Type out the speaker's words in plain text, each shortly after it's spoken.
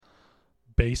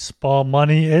Baseball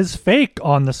Money is Fake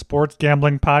on the Sports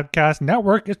Gambling Podcast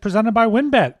Network is presented by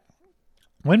WynnBET.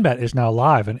 WynnBET is now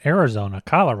live in Arizona,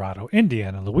 Colorado,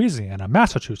 Indiana, Louisiana,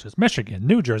 Massachusetts, Michigan,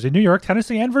 New Jersey, New York,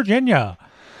 Tennessee, and Virginia.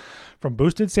 From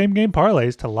boosted same-game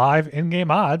parlays to live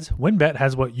in-game odds, WynnBET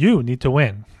has what you need to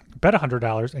win. Bet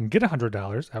 $100 and get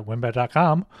 $100 at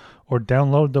WynnBET.com or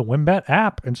download the WynnBET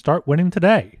app and start winning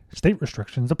today. State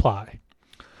restrictions apply.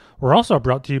 We're also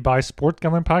brought to you by Sports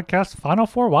Gambling Podcast Final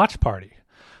Four Watch Party.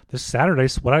 This Saturday,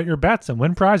 sweat out your bets and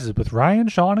win prizes with Ryan,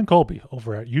 Sean, and Colby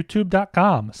over at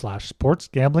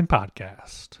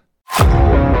youtube.com/sportsgamblingpodcast.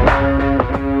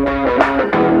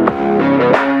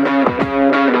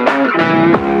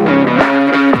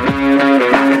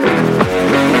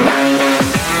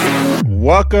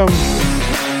 Welcome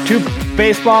to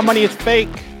Baseball Money is Fake,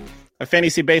 a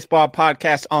fantasy baseball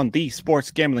podcast on the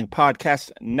Sports Gambling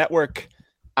Podcast Network.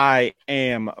 I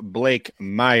am Blake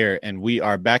Meyer, and we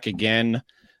are back again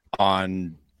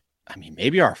on,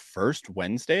 maybe our first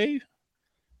Wednesday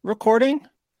recording.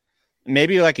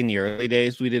 Maybe like in the early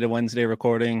days we did a Wednesday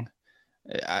recording.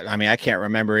 I can't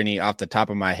remember any off the top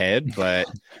of my head, but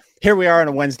here we are on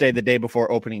a Wednesday, the day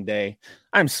before opening day.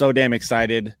 I'm so damn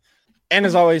excited. And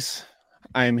as always,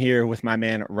 I'm here with my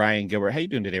man, Ryan Gilbert. How you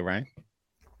doing today, Ryan?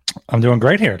 I'm doing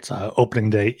great here. It's opening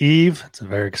day eve. It's a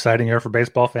very exciting year for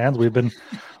baseball fans. We've been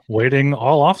waiting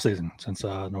all off season since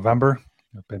November.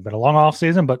 It's been a long off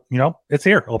season, but it's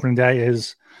here. Opening day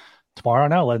is tomorrow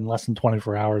now, in less than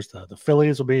 24 hours. The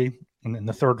Phillies will be in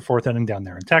the third or fourth inning down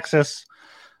there in Texas.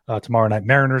 Tomorrow night,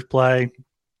 Mariners play.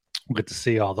 We'll get to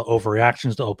see all the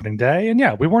overreactions to opening day. And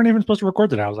yeah, we weren't even supposed to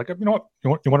record today. I was like, you know what? You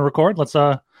want to record? Let's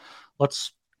see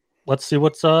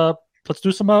let's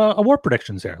do some award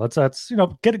predictions here. Let's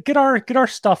get our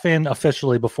stuff in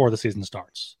officially before the season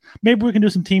starts. Maybe we can do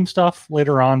some team stuff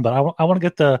later on, but I want to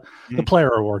get the player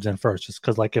awards in first, just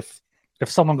because if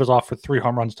someone goes off for 3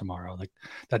 home runs tomorrow,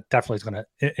 that definitely is going to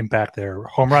impact their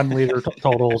home run leader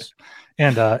totals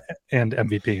and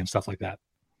MVP and stuff like that.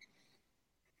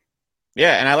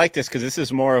 Yeah, and I like this because this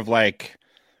is more of like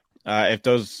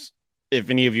if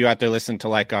any of you out there listen to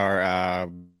like our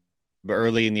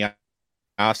early in the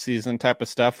off season type of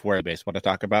stuff where baseball to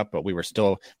talk about, but we were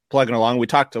still plugging along. We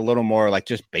talked a little more like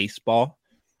just baseball.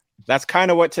 That's kind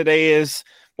of what today is.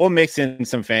 We'll mix in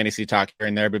some fantasy talk here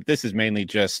and there, but this is mainly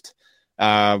just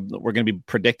we're going to be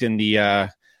predicting the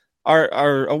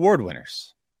our award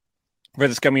winners for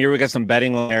this coming year. We got some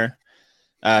betting there,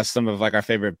 some of like our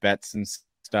favorite bets and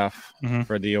stuff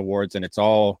for the awards, and it's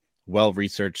all well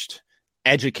researched,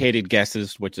 educated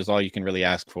guesses, which is all you can really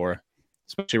ask for,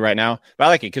 especially right now. But I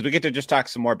like it because we get to just talk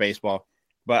some more baseball.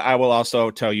 But I will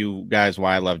also tell you guys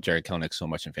why I love Jerry Kelenic so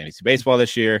much in fantasy baseball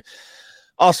this year.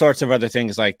 All sorts of other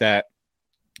things like that.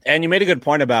 And you made a good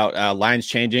point about lines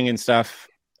changing and stuff.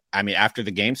 After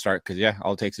the game start, because, yeah,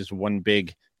 all it takes is one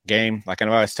big game. Like I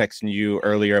know I was texting you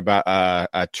earlier about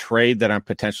a trade that I'm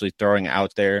potentially throwing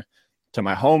out there to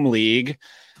my home league.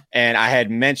 And I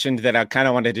had mentioned that I kind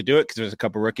of wanted to do it because there's a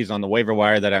couple rookies on the waiver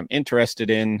wire that I'm interested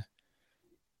in.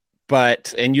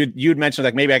 And you'd mentioned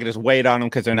like maybe I could just wait on them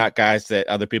because they're not guys that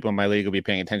other people in my league will be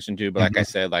paying attention to. But like I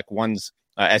said, like one's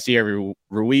Esteury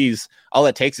Ruiz. All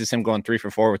it takes is him going 3 for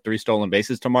 4 with 3 stolen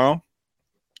bases tomorrow.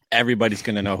 Everybody's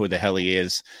going to know who the hell he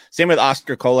is. Same with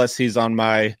Oscar Colas. He's on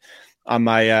my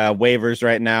waivers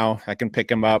right now. I can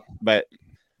pick him up, but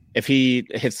if he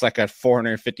hits like a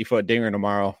 450-foot dinger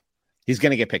tomorrow, he's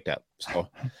going to get picked up. So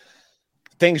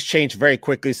things change very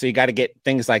quickly. So you got to get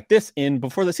things like this in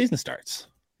before the season starts.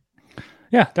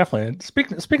 Yeah, definitely.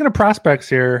 Speaking of prospects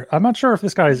here, I'm not sure if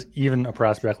this guy is even a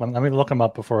prospect. Let me look him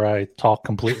up before I talk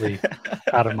completely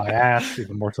out of my ass,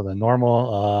 even more so than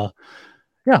normal.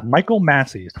 Michael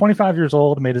Massey. He's 25 years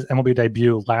old, made his MLB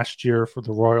debut last year for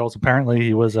the Royals. Apparently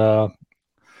he was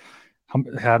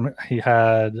he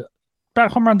had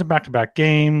home runs in back-to-back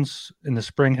games. In the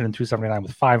spring, hitting .279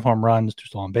 with 5 home runs, 2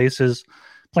 stolen bases.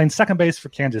 Playing second base for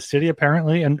Kansas City,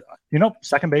 apparently. And,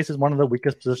 second base is one of the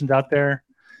weakest positions out there.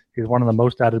 He's one of the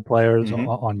most added players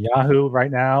on Yahoo right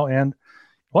now. And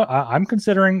I'm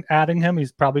considering adding him.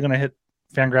 He's probably going to hit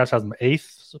Fangraphs has him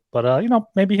 8th. But,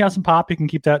 maybe he has some pop. He can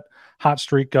keep that hot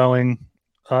streak going.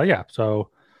 I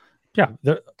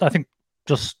think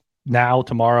just now,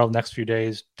 tomorrow, next few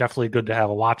days, definitely good to have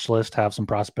a watch list, have some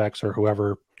prospects or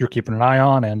whoever you're keeping an eye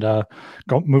on, and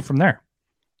go move from there.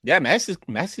 Yeah,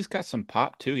 Massey's got some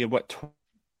pop too. He had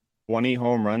 20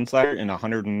 home runs last year in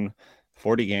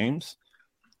 140 games.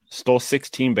 Stole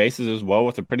 16 bases as well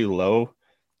with a pretty low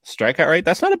strikeout rate.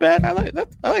 That's not a bad. I like that.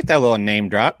 I like that little name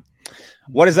drop.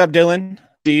 What is up, Dylan?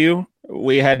 Do you?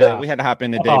 We had to hop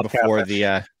in the day before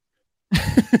the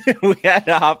We had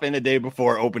to hop in a day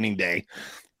before opening day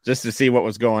just to see what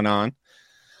was going on.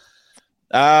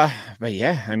 But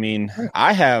yeah, I mean,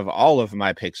 I have all of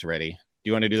my picks ready. Do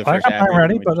you want to do the first ad? I'm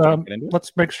ready, but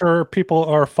let's make sure people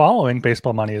are following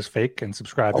Baseball Money is Fake and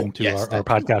subscribing to our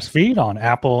podcast feed on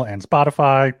Apple and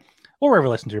Spotify, or wherever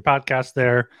you listen to your podcast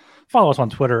there. Follow us on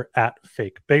Twitter at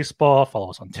Fake Baseball. Follow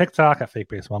us on TikTok at Fake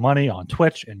Baseball Money, on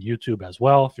Twitch and YouTube as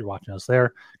well. If you're watching us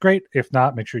there, great. If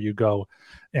not, make sure you go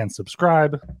and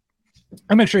subscribe.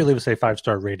 And make sure you leave us a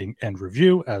 5-star rating and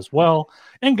review as well.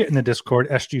 And get in the Discord,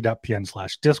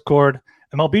 sg.pn/Discord.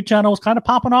 MLB channel is kind of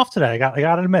popping off today. I got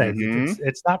to admit it.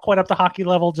 It's not quite up to hockey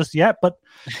level just yet, but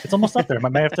it's almost up there. I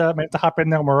may have to hop in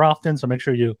there more often, so make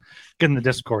sure you get in the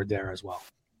Discord there as well.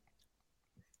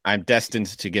 I'm destined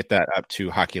to get that up to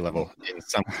hockey level in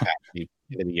some capacity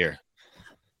in the year.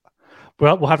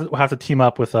 Well, we'll have to team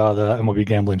up with the MLB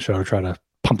Gambling Show to try to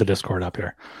pump the Discord up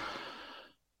here.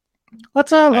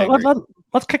 Let's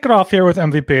kick it off here with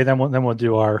MVP. Then we'll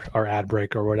do our ad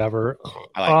break or whatever.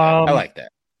 I like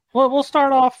that. Well, we'll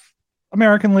start off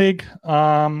American League.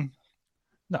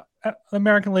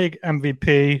 American League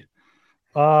MVP.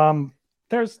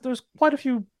 There's quite a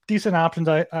few decent options.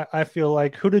 I feel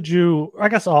like. Who did you? I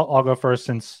guess I'll go first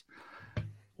since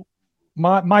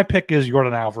my pick is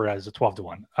Yordan Alvarez at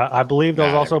 12-1. I believe that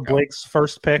was also Blake's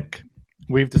first pick.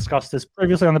 We've discussed this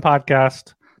previously on the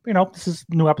podcast. This is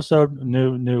a new episode,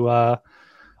 new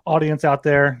audience out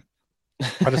there.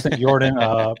 I just think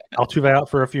Yordan, Altuve out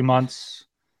for a few months.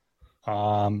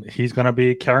 He's going to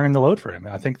be carrying the load for him.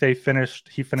 I think he finished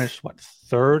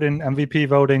third in MVP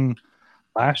voting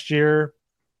last year.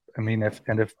 I mean, if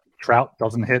Trout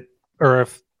doesn't hit, or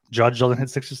if Judge doesn't hit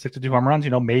 62 home runs,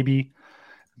 maybe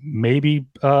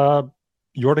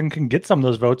Yordan can get some of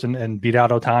those votes and beat out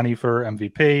Ohtani for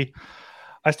MVP.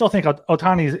 I still think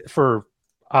Ohtani, for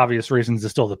obvious reasons,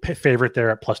 is still the favorite there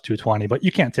at plus 220, but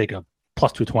you can't take a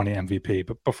plus 220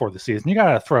 MVP before the season. You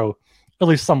got to throw at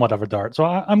least somewhat of a dart. So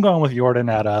I'm going with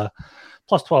Yordan at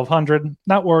plus 1,200.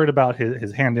 Not worried about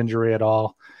his hand injury at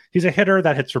all. He's a hitter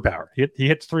that hits for power. He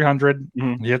hits 300.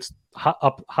 Mm-hmm. He hits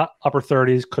upper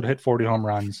 30s, could hit 40 home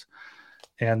runs.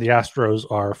 And the Astros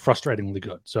are frustratingly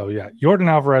good. So, yeah, Yordan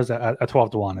Alvarez at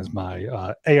 12-1 is my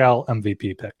AL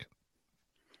MVP pick.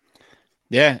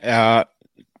 Yeah,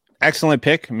 excellent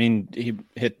pick. I mean, he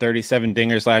hit 37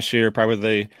 dingers last year,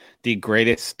 probably the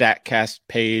greatest StatCast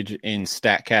page in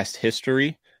StatCast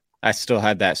history. I still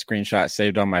had that screenshot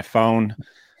saved on my phone.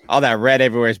 All that red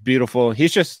everywhere is beautiful.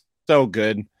 He's just so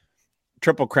good.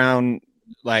 Triple Crown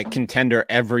contender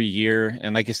every year.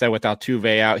 And like you said, with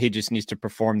Altuve out, he just needs to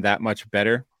perform that much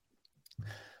better.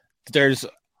 There's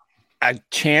a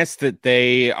chance that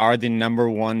they are the number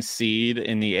one seed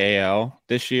in the AL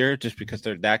this year just because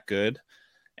they're that good.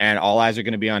 And all eyes are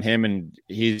going to be on him, and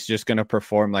he's just going to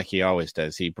perform like he always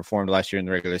does. He performed last year in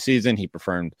the regular season. He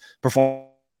performed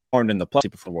in the playoffs. He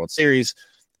performed World Series.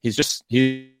 He's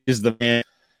the man.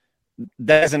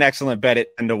 That's an excellent bet at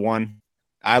 10-1.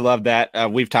 I love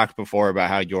that. We've talked before about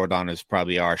how Yordan is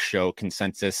probably our show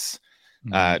consensus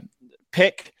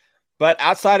pick. But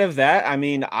outside of that, I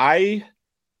mean,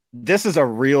 this is a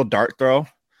real dart throw.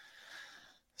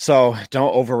 So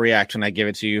don't overreact when I give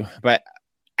it to you. But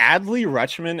Adley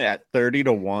Rutschman at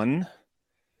 30-1.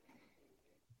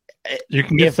 You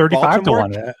can get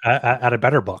 35-1 at a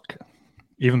better book.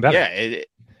 Even better. Yeah.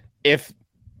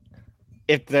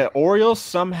 If the Orioles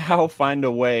somehow find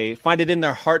it in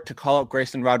their heart to call up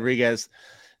Grayson Rodriguez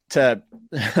to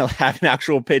have an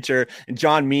actual pitcher, and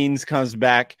John Means comes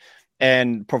back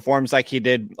and performs like he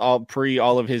did all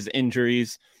of his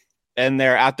injuries, and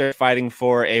they're out there fighting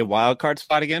for a wild card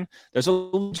spot again, there's a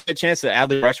legit chance that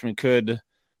Adley Rutschman could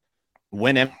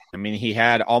win him. I mean, he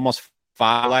had almost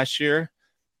 5 last year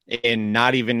in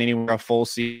not even anywhere a full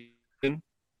season.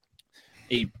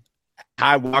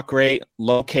 High walk rate,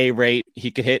 low K rate. He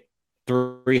could hit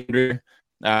 300.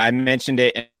 I mentioned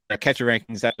it in our catcher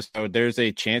rankings episode. There's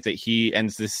a chance that he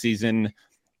ends this season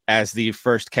as the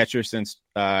first catcher since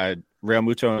Real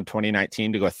Muto in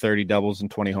 2019 to go 30 doubles and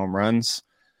 20 home runs.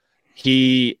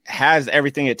 He has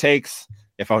everything it takes.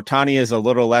 If Ohtani is a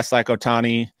little less like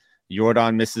Ohtani,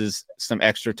 Yordan misses some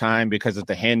extra time because of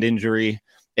the hand injury.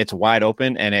 It's wide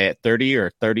open, and at 30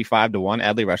 or 35-1,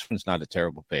 Adley Rutschman's not a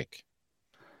terrible pick.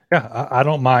 Yeah, I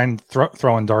don't mind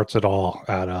throwing darts at all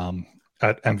at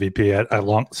MVP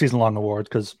at season-long awards,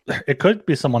 because it could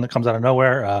be someone that comes out of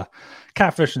nowhere.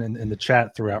 Catfish in the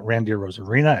chat threw out Randy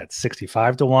Rosarina at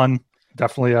 65-1.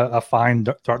 Definitely a fine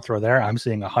dart throw there. I'm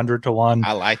seeing 100-1.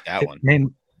 I like that one. I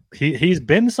mean, he's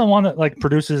been someone that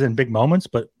produces in big moments,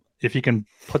 but if you can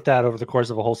put that over the course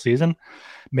of a whole season,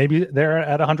 maybe they're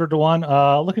at 100 to 1.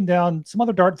 Looking down, some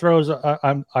other dart throws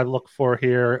I look for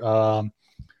here.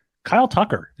 Kyle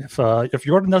Tucker. If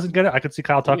Jordan doesn't get it, I could see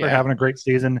Kyle Tucker having a great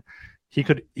season. He's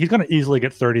going to easily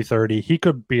get 30-30. He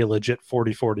could be a legit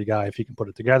 40-40 guy if he can put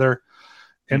it together.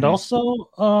 And also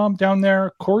down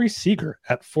there, Corey Seager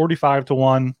at 45 to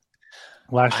 1.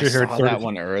 Last year here at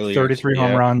 33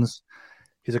 home runs.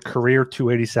 He's a career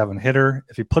 287 hitter.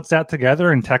 If he puts that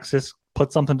together and Texas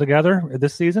puts something together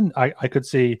this season, I could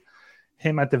see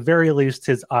him at the very least,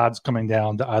 his odds coming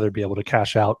down to either be able to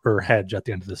cash out or hedge at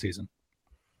the end of the season.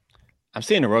 I'm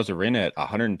seeing a Rosarina at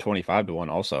 125 to 1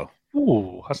 also.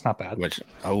 Ooh, that's not bad.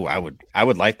 I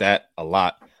would like that a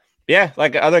lot. Yeah,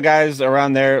 like other guys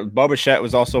around there. Bo Bichette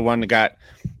was also one that got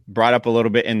brought up a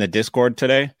little bit in the Discord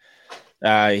today.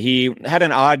 He had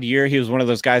an odd year. He was one of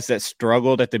those guys that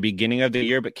struggled at the beginning of the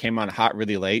year, but came on hot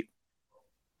really late.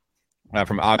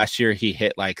 From last year, he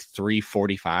hit like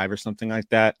 345 or something like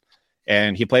that.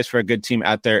 And he plays for a good team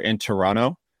out there in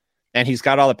Toronto. And he's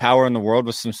got all the power in the world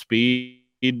with some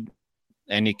speed,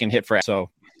 and he can hit for. So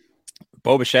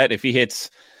Bo Bichette, if he hits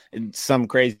some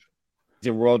crazy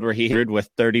world where he hit with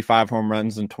 35 home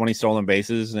runs and 20 stolen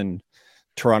bases, and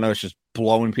Toronto is just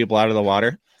blowing people out of the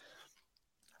water,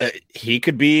 he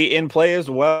could be in play as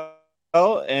well.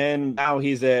 And now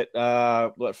he's at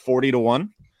 40 to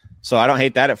 1. So I don't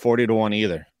hate that at 40 to 1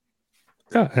 either.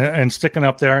 Yeah, and sticking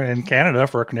up there in Canada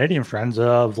for our Canadian friends,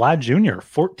 Vlad Jr.,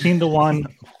 14 to 1.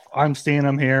 I'm seeing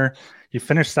him here. He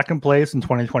finished second place in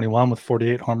 2021 with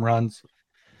 48 home runs.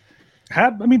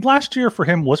 Last year for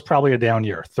him was probably a down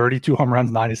year. 32 home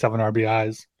runs, 97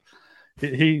 RBIs.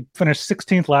 He finished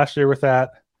 16th last year with that.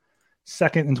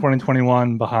 Second in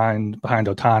 2021 behind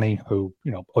Ohtani, who,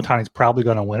 Ohtani's probably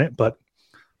going to win it, but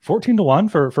 14 to 1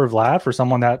 for Vlad, for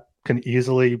someone that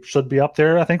should be up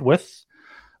there, I think, with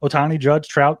Ohtani, Judge,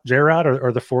 Trout, J-Rod,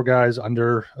 or the four guys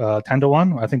under 10 to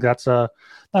 1. I think that's not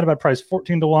a bad price.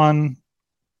 14 to 1.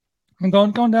 And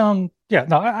going down. Yeah,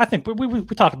 no, I think we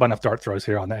talked about enough dart throws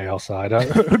here on the AL side.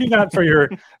 Who do you got for your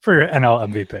NL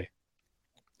MVP?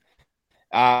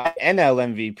 NL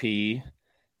MVP,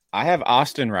 I have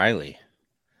Austin Riley.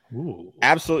 Ooh.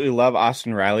 Absolutely love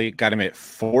Austin Riley. Got him at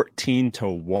 14 to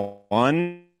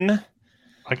 1.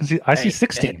 I see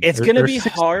 16. It's going to be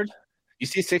hard. You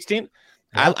see 16?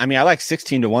 Yeah. I like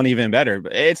 16 to 1 even better.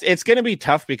 But it's going to be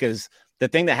tough because the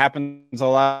thing that happens a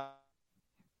lot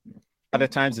of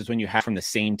times is when you have from the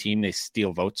same team, they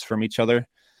steal votes from each other,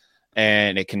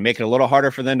 and it can make it a little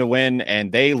harder for them to win.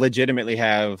 And they legitimately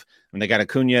have, when they got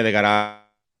Acuna, they got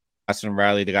Austin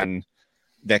Riley,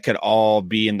 that could all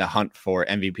be in the hunt for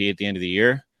MVP at the end of the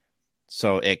year.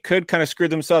 So it could kind of screw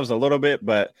themselves a little bit,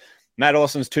 but Matt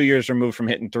Olson's 2 years removed from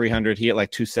hitting 300. He hit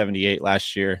like 278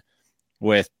 last year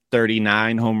with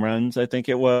 39 home runs, I think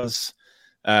it was.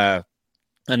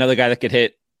 Another guy that could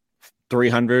hit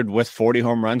 300 with 40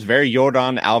 home runs. Very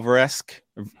Yordan Alvarez-esque.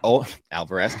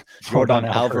 Yordan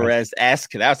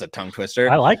Alvarez-esque. That was a tongue twister.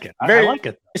 I like it. I like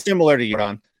it. Similar to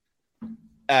Yordan.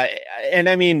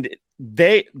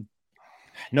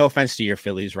 No offense to your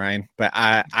Phillies, Ryan, but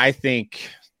I think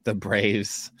the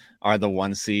Braves are the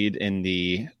 1 seed in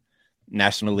the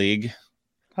National League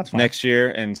next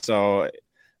year. And so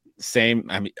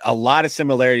a lot of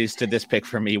similarities to this pick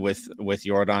for me with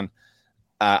Yordan.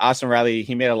 Austin Riley,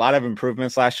 he made a lot of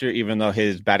improvements last year, even though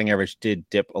his batting average did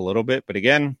dip a little bit. But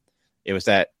again, it was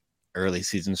that early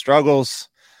season struggles.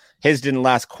 His didn't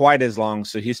last quite as long,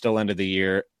 so he still ended the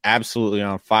year absolutely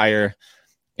on fire.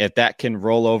 If that can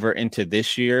roll over into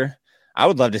this year, I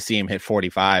would love to see him hit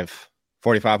 45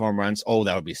 home runs. Oh,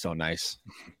 that would be so nice.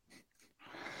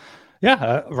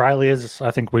 Yeah, Riley is, I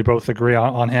think we both agree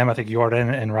on him. I think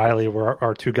Yordan and Riley were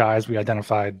our two guys we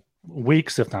identified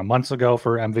weeks, if not months ago,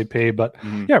 for MVP. But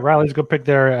yeah, Riley's a good pick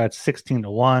there at 16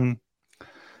 to 1. I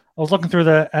was looking through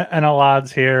the NL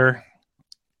odds here.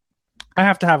 I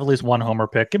have to have at least one homer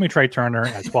pick. Give me Trey Turner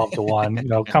at 12 to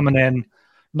 1. Coming in,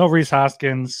 no Rhys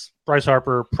Hoskins. Bryce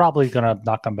Harper probably going to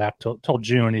not come back till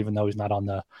June, even though he's not on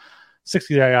the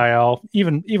 60-day IL,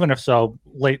 even if so,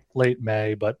 late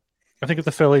May. But I think if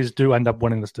the Phillies do end up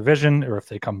winning this division, or if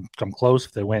they come close,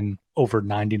 if they win over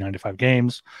 95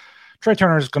 games, Trey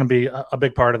Turner is going to be a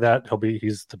big part of that.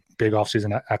 He's the big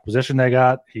offseason acquisition they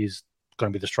got. He's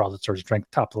going to be the straw that serves drink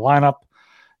top of the lineup.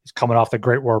 He's coming off the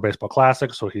Great War Baseball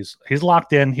Classic, so he's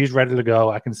locked in. He's ready to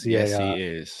go. I can see he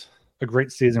is a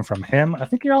great season from him. I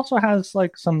think he also has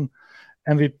like some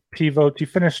MVP votes. He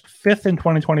finished 5th in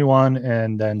 2021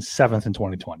 and then 7th in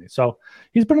 2020. So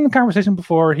he's been in the conversation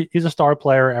before. He's a star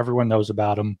player. Everyone knows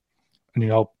about him.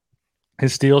 And,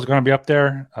 his steal is going to be up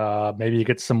there. Maybe he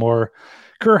gets some more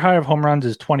career high of home runs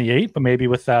is 28, but maybe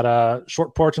with that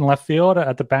short porch in left field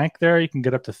at the bank there, you can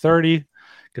get up to 30,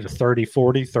 get a 30,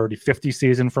 40, 30, 50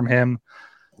 season from him.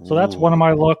 So that's one of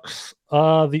my looks.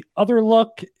 The other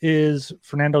look is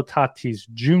Fernando Tatis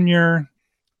Jr.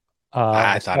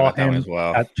 I thought about that one as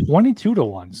well. At 22 to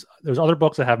 1. There's other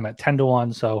books that have him at 10 to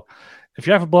 1. So if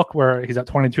you have a book where he's at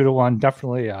 22 to 1,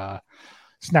 definitely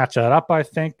snatch that up, I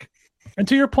think. And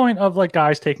to your point of like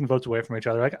guys taking votes away from each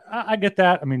other, like I get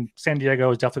that. I mean, San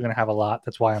Diego is definitely going to have a lot.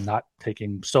 That's why I'm not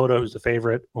taking Soto, who's the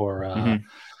favorite, or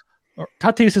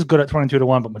Tatis is good at 22 to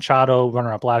 1, but Machado,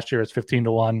 runner up last year, is 15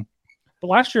 to 1. But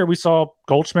last year we saw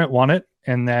Goldschmidt won it,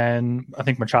 and then I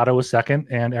think Machado was second,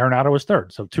 and Arenado was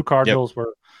third. So two Cardinals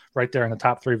were right there in the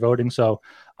top 3 voting. So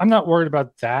I'm not worried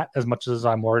about that as much as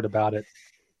I'm worried about it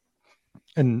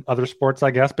in other sports,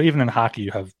 I guess. But even in hockey,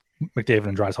 you have McDavid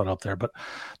and Draisaitl up there. But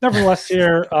nevertheless,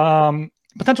 here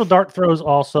potential dart throws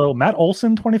also. Matt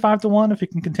Olson 25 to 1 if he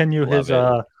can continue his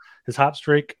hot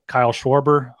streak. Kyle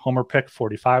Schwarber homer pick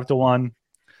 45 to 1.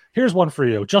 Here's one for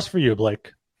you, just for you,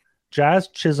 Blake. Jazz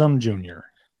Chisholm Jr.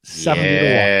 70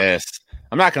 to 1.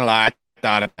 I'm not gonna lie, I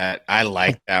thought of that. I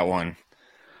like that one.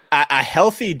 A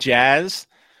healthy Jazz.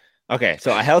 Okay,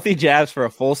 so a healthy Jazz for a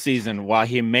full season, while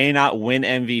he may not win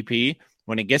MVP,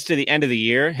 when it gets to the end of the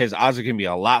year, his odds are going to be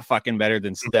a lot fucking better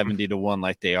than 70 to 1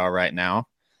 like they are right now.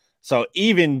 So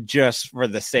even just for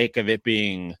the sake of it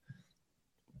being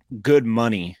good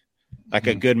money, like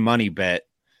a good money bet,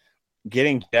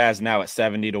 getting Jazz now at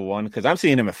 70 to 1, because I'm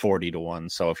seeing him at 40 to 1.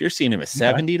 So if you're seeing him at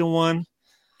 70 to 1,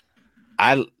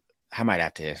 I might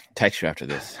have to text you after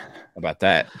this about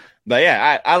that. But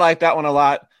yeah, I like that one a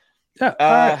lot. Yeah,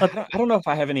 I don't know if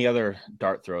I have any other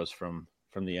dart throws from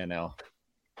the NL.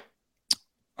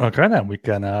 Okay, then we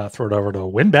can throw it over to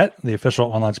WynnBET, the official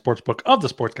online sportsbook of the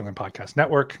Sports Gambling Podcast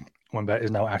Network. WynnBET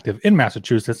is now active in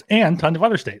Massachusetts and tons of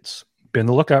other states. Be on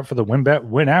the lookout for the WynnBET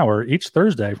Win Hour each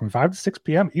Thursday from 5 to 6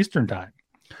 p.m. Eastern Time.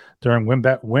 During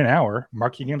WynnBET Win Hour,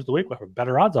 marquee games of the week will have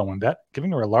better odds on WynnBET,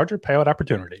 giving her a larger payout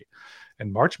opportunity.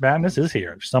 And March Madness is here.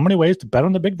 There's so many ways to bet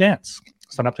on the big dance.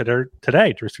 Sign up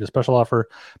today to receive a special offer.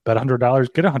 Bet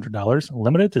 $100, get $100,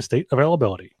 limited to state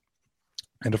availability.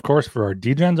 And of course, for our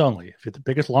DGens only, if you're the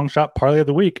biggest long shot parlay of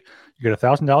the week, you get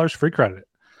 $1,000 free credit.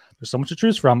 There's so much to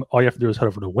choose from. All you have to do is head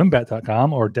over to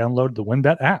WynnBET.com or download the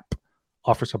WynnBET app.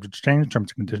 Offer subject to change.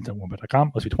 Terms and conditions at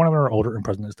WynnBET.com. Must be 21 or older and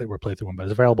present in the state where playthrough WynnBET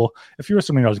is available. If you're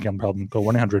assuming you have a gambling problem, go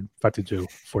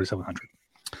 1-800-522-4700.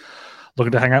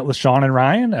 Looking to hang out with Sean and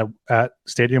Ryan at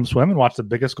Stadium Swim and watch the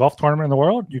biggest golf tournament in the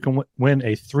world? You can win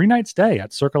a 3-night stay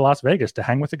at Circa Las Vegas to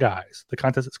hang with the guys. The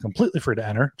contest is completely free to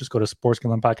enter. Just go to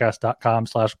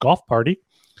sportsgamblingpodcast.com/golf party.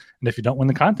 And if you don't win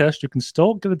the contest, you can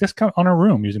still get a discount on a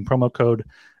room using promo code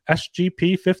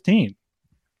SGP15.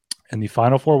 And the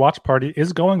Final Four watch party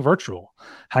is going virtual.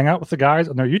 Hang out with the guys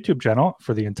on their YouTube channel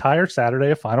for the entire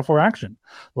Saturday of Final Four action.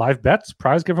 Live bets,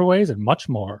 prize giveaways, and much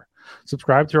more.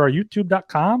 Subscribe to our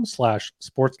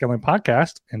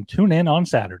youtube.com/sportsgamblingpodcast and tune in on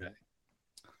Saturday.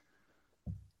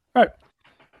 All right.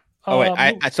 Hold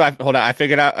on. I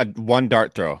figured out one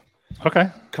dart throw.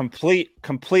 Okay. Complete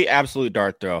absolute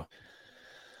dart throw.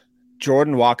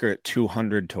 Jordan Walker at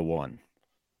 200 to 1.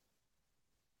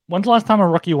 When's the last time a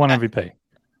rookie won MVP?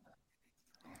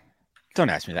 Don't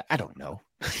ask me that. I don't know.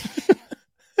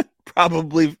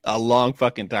 Probably a long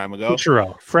fucking time ago.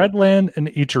 Ichiro. Fred Lynn and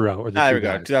Ichiro are the there two we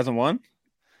go. guys. 2001.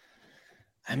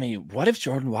 I mean, what if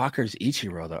Jordan Walker's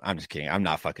Ichiro, though? I'm just kidding. I'm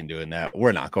not fucking doing that.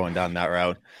 We're not going down that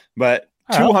route. But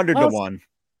 200 to 1.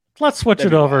 Let's switch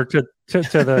it over to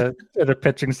the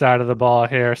pitching side of the ball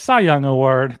here. Cy Young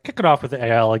Award. Kick it off with the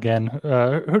AL again.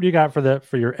 Who do you got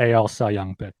for your AL Cy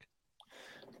Young pick?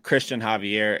 Christian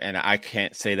Javier, and I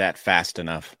can't say that fast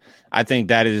enough. I think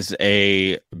that is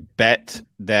a bet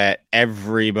that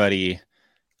everybody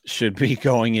should be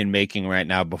going and making right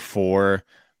now before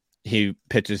he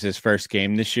pitches his first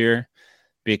game this year.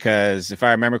 Because if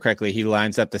I remember correctly, he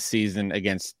lines up the season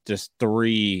against just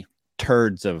 3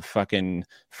 turds of fucking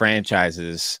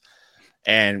franchises,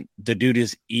 and the dude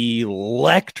is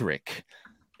electric.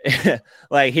 Nick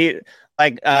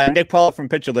Paul from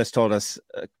Pitcher List told us,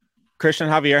 Christian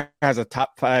Javier has a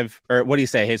top 5, or what do you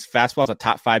say? His fastball is a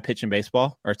top 5 pitch in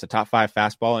baseball, or it's a top 5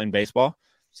 fastball in baseball.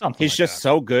 He's just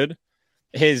so good.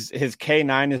 His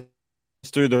K9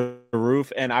 is through the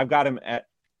roof, and I've got him at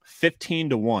 15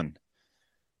 to 1.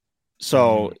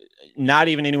 So not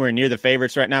even anywhere near the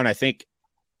favorites right now. And I think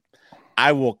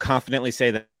I will confidently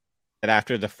say that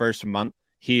after the first month,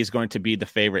 he is going to be the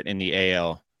favorite in the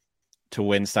AL to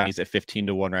win. He's at 15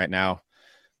 to 1 right now.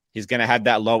 He's going to have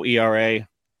that low ERA.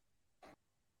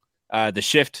 The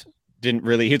shift didn't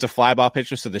really, he's a fly ball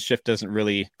pitcher, so the shift doesn't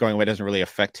really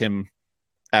affect him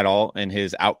at all in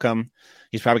his outcome.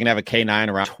 He's probably gonna have a K9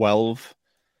 around 12.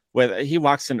 He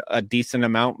walks in a decent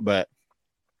amount, but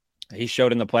he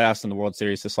showed in the playoffs in the World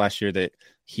Series this last year that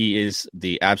he is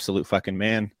the absolute fucking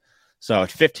man. So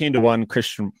 15-1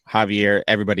 Christian Javier.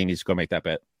 Everybody needs to go make that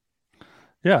bet.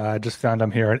 Yeah, I just found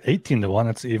him here at 18-1.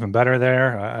 It's even better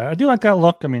there. I do like that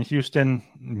look. I mean, Houston,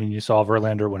 you saw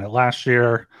Verlander win it last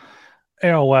year.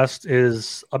 AL West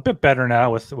is a bit better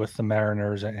now with the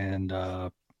Mariners and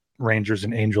Rangers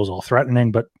and Angels all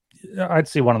threatening, but I'd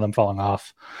see one of them falling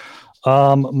off.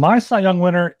 My Cy Young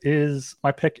winner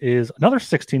my pick is another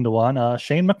 16-1,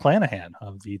 Shane McClanahan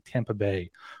of the Tampa Bay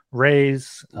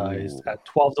Rays. He's at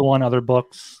 12-1 other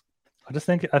books. I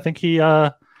think he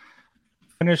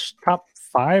finished top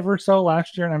 5 or so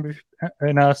last year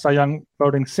in Cy Young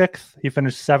voting 6th. He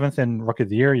finished 7th in Rookie of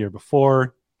the year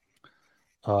before.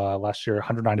 Last year,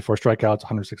 194 strikeouts,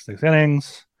 166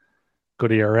 innings.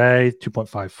 Good ERA,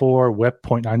 2.54, WHIP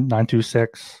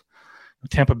 0.926.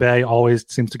 Tampa Bay always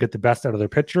seems to get the best out of their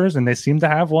pitchers, and they seem to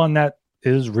have one that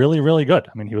is really, really good.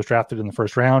 I mean, he was drafted in the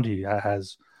first round. He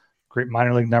has great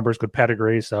minor league numbers, good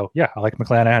pedigree. So, yeah, I like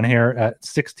McClanahan here at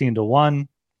 16-1.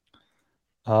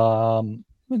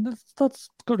 Let's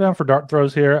go down for dart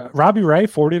throws here. Robbie Ray,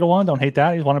 40-1. Don't hate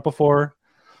that. He's won it before.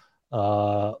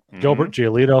 Gilbert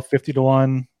Giolito,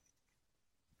 50-1.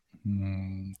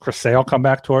 Chris Sale come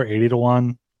back to our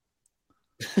 80-1.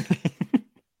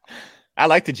 I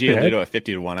like the Giolito at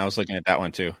 50-1. I was looking at that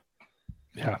one too.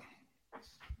 Yeah.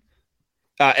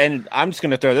 And I'm just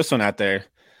going to throw this one out there.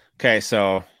 Okay,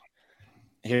 so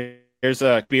here's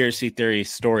a conspiracy theory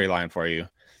storyline for you.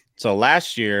 So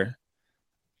last year,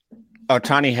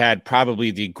 Ohtani had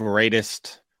probably the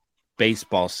greatest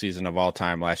baseball season of all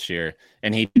time last year,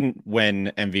 and he didn't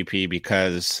win MVP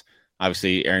because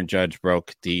obviously Aaron Judge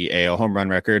broke the AL home run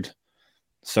record.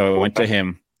 So it went to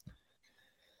him.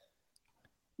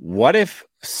 What if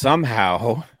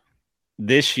somehow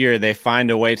this year they find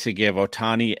a way to give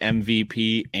Ohtani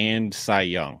MVP and Cy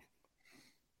Young?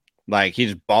 Like, he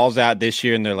just balls out this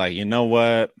year, and they're like, you know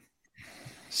what?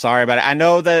 Sorry about it. I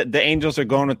know that the Angels are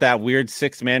going with that weird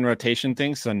 6-man rotation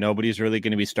thing, so nobody's really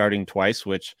going to be starting twice,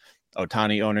 which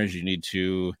Ohtani owners, you need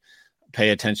to pay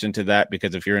attention to that,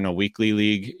 because if you're in a weekly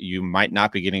league, you might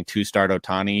not be getting 2-start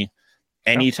Ohtani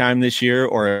anytime this year,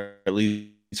 or at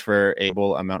least for a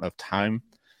able amount of time.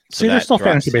 So there's still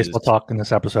fantasy baseball talk in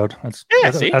this episode. That's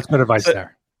good advice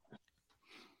there.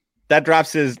 That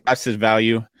drops his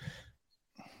value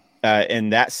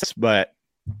in that, but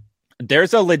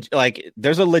there's a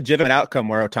legitimate outcome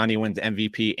where Ohtani wins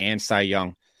MVP and Cy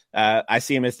Young. I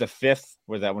see him as the 5th.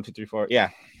 Where's that? 1, 2, 3, 4. Yeah,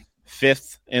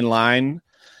 5th in line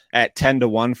at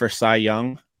 10-1 for Cy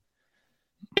Young.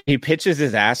 He pitches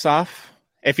his ass off.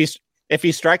 If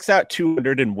he strikes out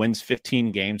 200 and wins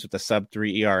 15 games with a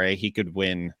sub-3 ERA, he could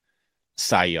win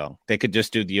Cy Young. They could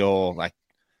just do the old like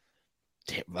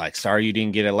sorry you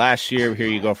didn't get it last year, here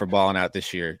you go for balling out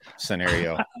this year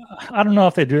scenario. I don't know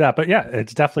if they do that, but yeah,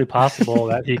 it's definitely possible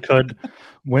that he could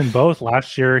win both.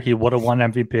 Last year he would have won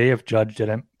MVP if Judge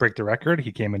didn't break the record.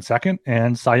 He came in 2nd,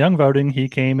 and Cy Young voting he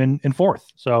came in 4th.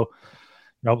 So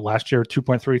last year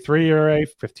 2.33 ERA,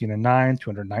 15-9,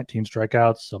 219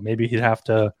 strikeouts. So maybe he'd have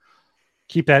to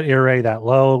keep that ERA that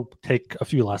low, take a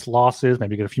few less losses,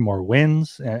 maybe get a few more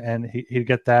wins, and he'd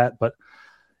get that. But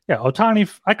yeah, Ohtani,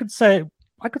 I could see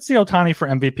Ohtani for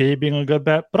MVP being a good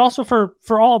bet, but also for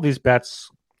all of these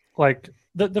bets, like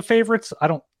the favorites,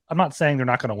 I'm not saying they're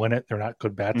not going to win it. They're not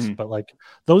good bets, but like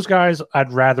those guys,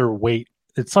 I'd rather wait.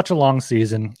 It's such a long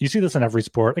season. You see this in every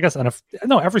sport, I guess.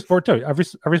 Every sport too. Every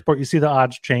sport, you see the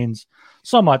odds change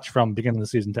so much from beginning of the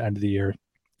season to end of the year.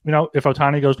 If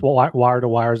Ohtani goes wire to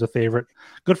wire as a favorite,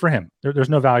 good for him. There's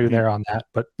no value there on that,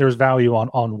 but there's value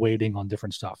on waiting on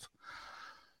different stuff.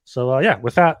 So,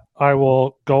 with that, I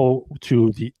will go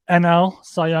to the NL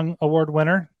Cy Young Award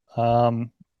winner.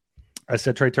 I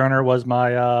said Trey Turner was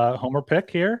my homer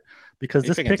pick here, because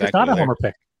this pick is not a homer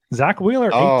pick. Zach Wheeler,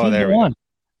 18-1.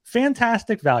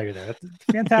 Fantastic value there.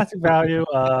 Fantastic value.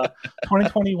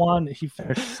 2021, he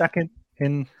finished 2nd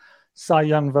in Cy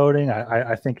Young voting.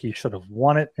 I think he should have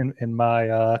won it in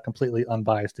my completely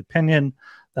unbiased opinion.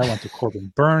 That went to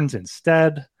Corbin Burns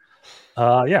instead.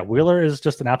 Wheeler is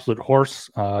just an absolute horse.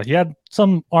 He had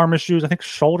some arm issues, I think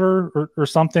shoulder or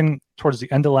something towards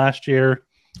the end of last year.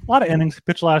 A lot of innings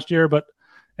pitched last year,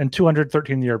 and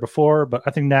 213 the year before. But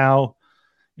I think now,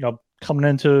 coming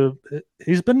into,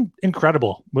 he's been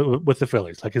incredible with the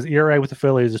Phillies. Like, his ERA with the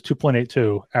Phillies is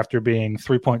 2.82 after being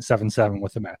 3.77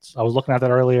 with the Mets. I was looking at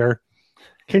that earlier.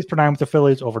 Ks per 9 with the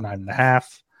Phillies, over 9.5.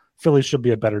 Phillies should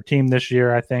be a better team this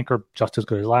year, I think, or just as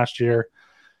good as last year.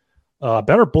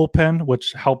 Better bullpen,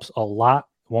 which helps a lot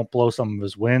won't blow some of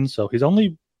his wins. So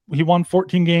he won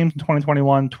 14 games in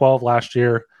 2021, 12 last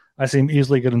year. I see him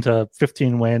easily get into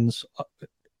 15 wins,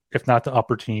 if not the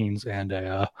upper teens, and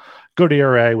a good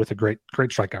ERA with a great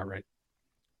strikeout rate.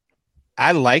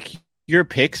 I like your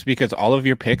picks because all of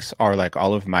your picks are like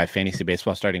all of my fantasy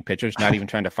baseball starting pitchers, not even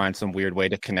trying to find some weird way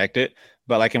to connect it.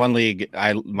 But like in one league,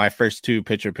 my first 2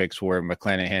 pitcher picks were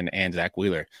McClanahan and Zach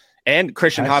Wheeler and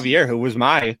Christian Javier, who was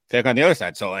my pick on the other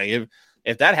side. So like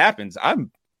if that happens,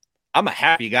 I'm a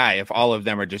happy guy if all of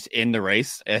them are just in the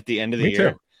race at the end of the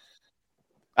year. Too.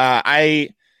 I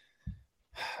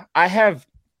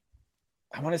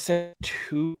want to say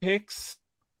 2 picks.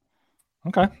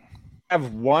 Okay. I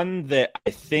have one that I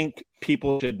think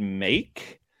people should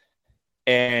make,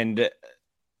 and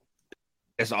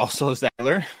it's also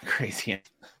Zeller. Crazy.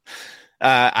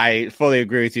 I fully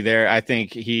agree with you there. I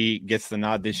think he gets the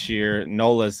nod this year.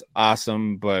 Nola's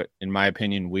awesome, but in my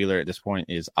opinion, Wheeler at this point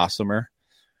is awesomer.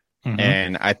 Mm-hmm.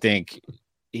 And I think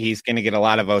he's going to get a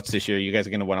lot of votes this year. You guys are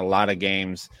going to win a lot of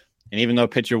games. And even though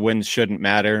pitcher wins shouldn't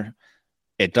matter,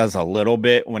 it does a little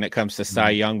bit when it comes to Cy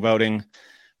Young voting.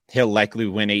 He'll likely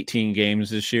win 18 games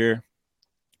this year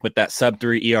with that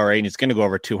sub-3 ERA, and he's going to go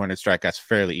over 200 strikeouts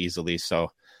fairly easily. So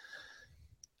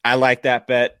I like that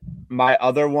bet. My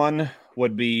other one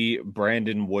would be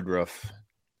Brandon Woodruff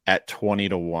at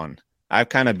 20-1. I've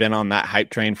kind of been on that hype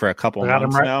train for a couple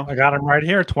months now. I got him right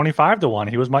here, 25-1.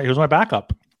 He was my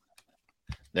backup.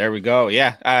 There we go.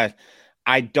 Yeah.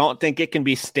 I don't think it can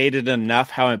be stated enough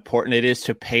how important it is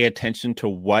to pay attention to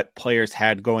what players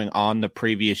had going on the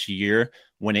previous year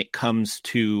when it comes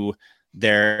to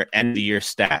their end of the year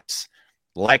stats.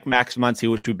 Like Max Muncy,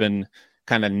 which we've been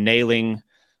kind of nailing,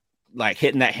 like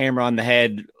hitting that hammer on the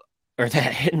head or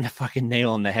that hitting the fucking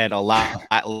nail on the head a lot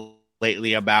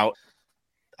lately about.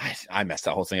 I messed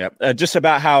that whole thing up. Just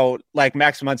about how like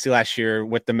Max Muncy last year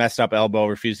with the messed up elbow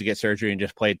refused to get surgery and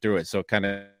just played through it. So it kind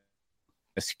of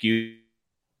skewed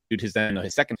his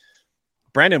second.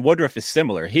 Brandon Woodruff is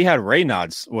similar. He had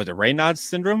Raynaud's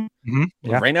syndrome? Mm-hmm.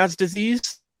 Yeah. Raynaud's disease.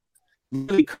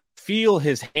 Really feel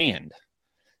his hand.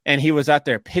 And he was out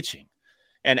there pitching.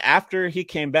 And after he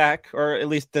came back, or at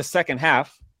least the second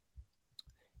half,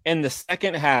 in the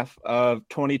second half of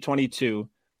 2022,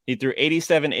 he threw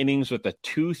 87 innings with a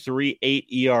 2.38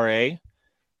 ERA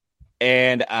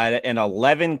and an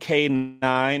 11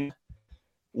 K9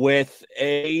 with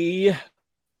a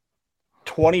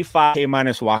 25 K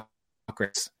minus walk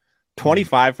rate.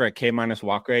 25 for a K minus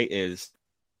walk rate is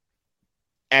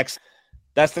X.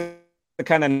 That's the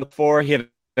kind of look for. He had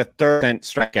a 30%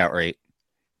 strikeout rate.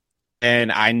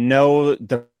 And I know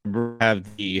the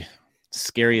have the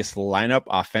scariest lineup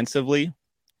offensively.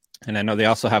 And I know they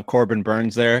also have Corbin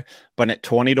Burns there, but at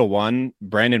 20-1,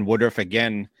 Brandon Woodruff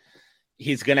again,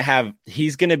 he's going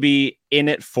to be in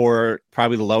it for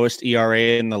probably the lowest ERA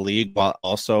in the league while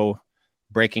also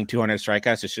breaking 200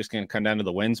 strikeouts. It's just going to come down to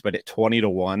the wins, but at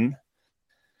 20-1,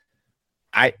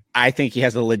 I think he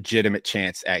has a legitimate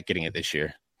chance at getting it this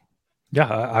year. Yeah,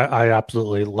 I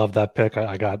absolutely love that pick.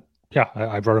 I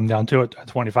wrote him down to it at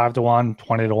 25-1,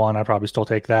 20-1. I'd probably still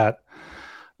take that.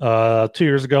 2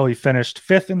 years ago, he finished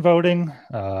 5th in voting.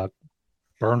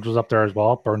 Burns was up there as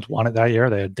well. Burns won it that year.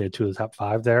 They did 2 of the top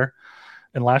 5 there.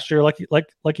 And last year, like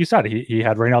you said, he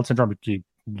had Raynaud's syndrome.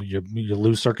 You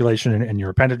lose circulation in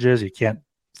your appendages. You can't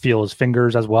feel his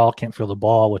fingers as well. Can't feel the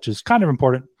ball, which is kind of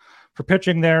important for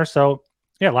pitching there. So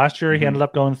yeah, last year he ended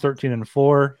up going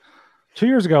 13-4. 2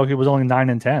 years ago, he was only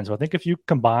 9-10. So I think if you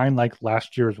combine like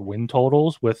last year's win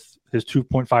totals with his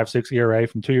 2.56 ERA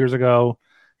from 2 years ago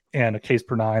and a Ks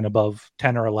per 9 above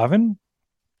 10 or 11,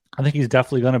 I think he's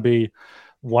definitely going to be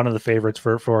one of the favorites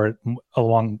for it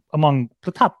among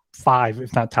the top 5,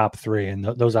 if not top 3. And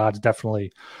those odds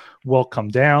definitely will come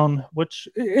down, which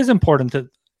is important to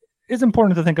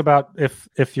think about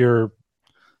if you're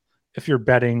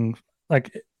betting.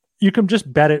 Like, you can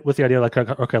just bet it with the idea like,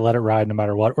 okay, let it ride no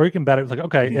matter what, or you can bet it like,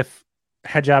 okay, if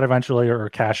hedge out eventually or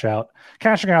cash out.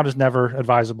 Cashing out is never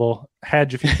advisable.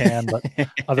 Hedge if you can, but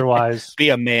otherwise, be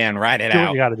a man, ride it do out.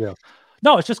 What you got to do.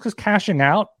 No, it's just because cashing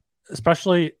out,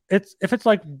 especially if it's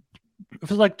like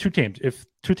 2 teams. If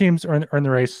 2 teams are in the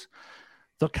race,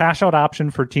 the cash out option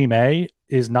for Team A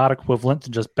is not equivalent to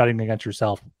just betting against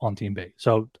yourself on Team B.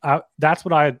 So that's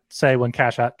what I'd say when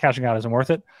cashing out isn't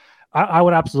worth it. I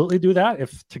would absolutely do that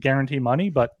if to guarantee money,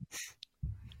 but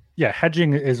yeah,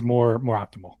 hedging is more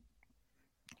optimal.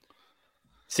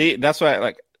 See, that's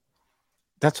what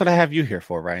I have you here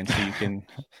for, Ryan, so you can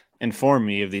inform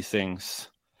me of these things.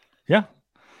 Yeah.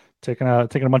 Taking a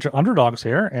bunch of underdogs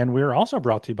here, and we're also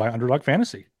brought to you by Underdog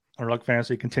Fantasy. Underdog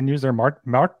Fantasy continues their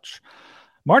march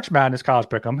March Madness College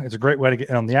Pick'em is a great way to get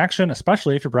in on the action,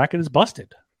 especially if your bracket is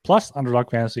busted. Plus, Underdog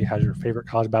Fantasy has your favorite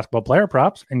college basketball player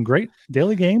props and great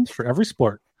daily games for every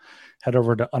sport. Head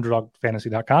over to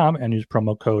UnderdogFantasy.com and use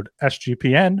promo code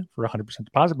SGPN for 100%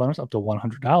 deposit bonus up to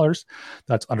 $100.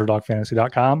 That's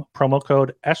UnderdogFantasy.com, promo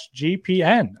code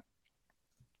SGPN.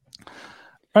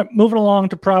 All right, moving along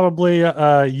to probably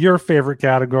your favorite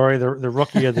category, the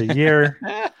Rookie of the Year.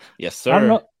 Yes, sir.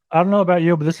 I don't know about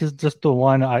you, but this is just the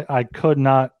one I could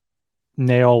not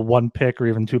nail one pick or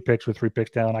even two picks with three picks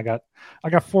down. I got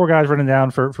four guys written down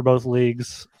for both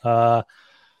leagues. What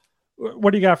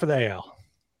do you got for the AL?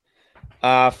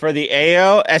 For the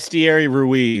AL, Estieri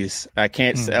Ruiz. I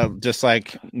can't say, just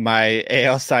like my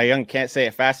AL Cy Young, can't say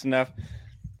it fast enough.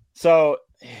 So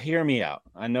hear me out.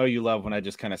 I know you love when I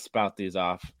just kind of spout these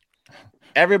off.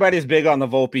 Everybody's big on the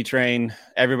Volpe train.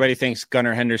 Everybody thinks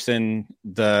Gunnar Henderson,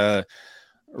 the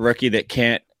rookie that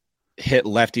can't hit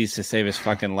lefties to save his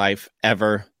fucking life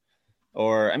ever.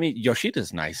 Or, I mean,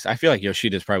 Yoshida's nice. I feel like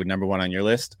Yoshida's probably number one on your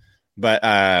list. But,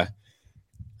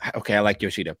 okay, I like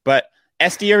Yoshida. But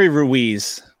Estieri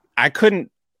Ruiz, I couldn't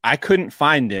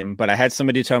find him, but I had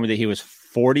somebody tell me that he was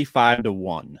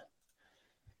 45-1.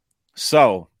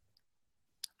 So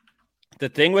the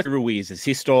thing with Ruiz is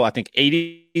he stole, I think,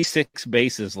 86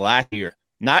 bases last year.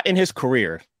 Not in his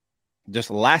career, just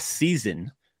last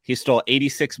season. He stole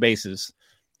 86 bases.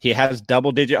 He has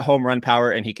double-digit home run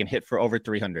power, and he can hit for over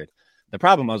 300. The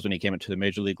problem was when he came into the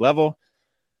major league level,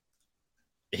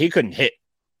 he couldn't hit.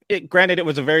 Granted, it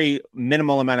was a very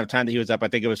minimal amount of time that he was up. I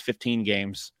think it was 15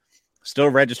 games. Still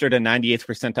registered a 98th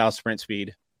percentile sprint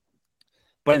speed.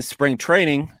 But in spring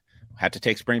training, had to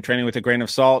take spring training with a grain of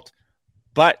salt.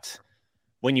 But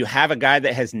when you have a guy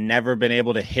that has never been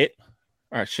able to hit,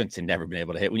 or I shouldn't say never been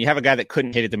able to hit, when you have a guy that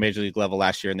couldn't hit at the major league level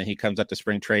last year, and then he comes up to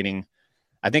spring training,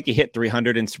 I think he hit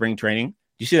 300 in spring training. Do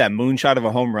you see that moonshot of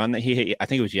a home run that he hit? I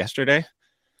think it was yesterday.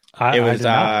 He hit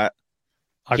a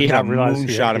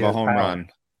moonshot of a home run.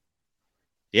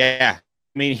 Yeah.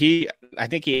 I mean, I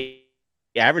think he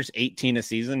averaged 18 a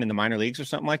season in the minor leagues or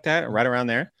something like that, right around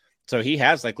there. So he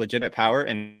has like legitimate power,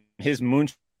 and his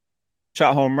moonshot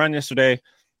home run yesterday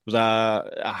was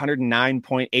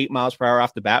 109.8 miles per hour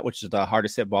off the bat, which is the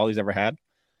hardest hit ball he's ever had.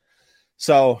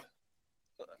 So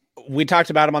we talked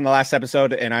about him on the last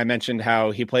episode, and I mentioned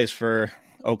how he plays for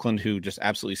Oakland, who just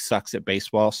absolutely sucks at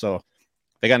baseball. So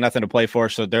they got nothing to play for.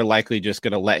 So they're likely just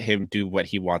going to let him do what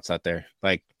he wants out there.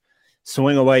 Like,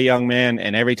 swing away, young man.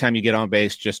 And every time you get on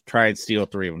base, just try and steal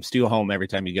three of them. Steal home every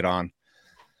time you get on.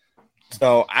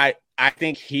 So I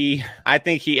think he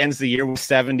ends the year with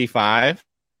 75.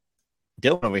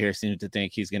 Dylan over here seems to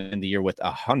think he's going to end the year with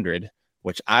 100,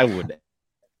 which I would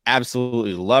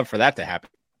absolutely love for that to happen,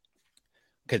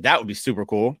 because that would be super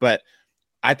cool. But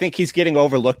I think he's getting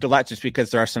overlooked a lot just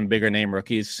because there are some bigger name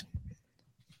rookies.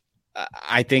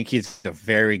 I think he's a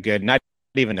very good, not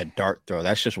even a dart throw.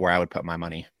 That's just where I would put my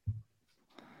money.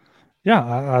 Yeah,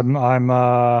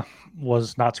 I'm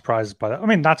was not surprised by that. I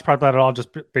mean, not surprised by that at all, just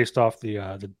based off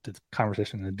the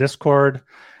conversation in the Discord.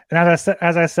 And as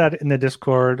I said in the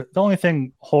Discord, the only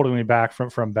thing holding me back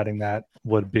from betting that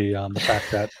would be the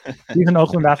fact that he's an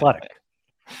Oakland Athletic.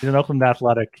 He's an Oakland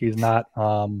Athletic. He's not.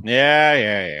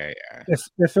 Yeah.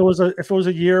 If it was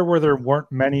a year where there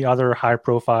weren't many other high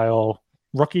profile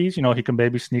rookies, he can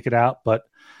maybe sneak it out. But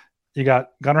you got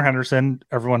Gunnar Henderson.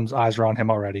 Everyone's eyes are on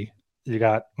him already. You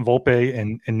got Volpe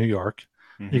in New York.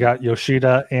 Mm-hmm. You got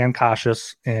Yoshida and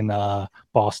Cassius in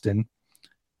Boston.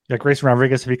 You got Grayson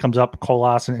Rodriguez if he comes up,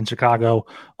 Colas in Chicago.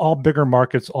 All bigger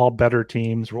markets, all better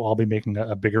teams will all be making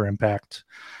a bigger impact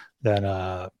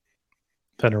than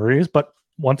Ruiz. But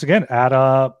once again, at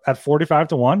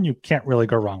 45-1, you can't really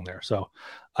go wrong there. So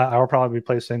I will probably be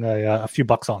placing a few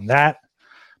bucks on that.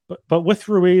 But with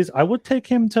Ruiz, I would take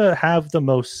him to have the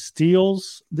most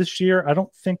steals this year. I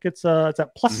don't think it's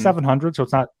at plus 700, so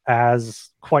it's not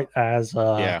quite as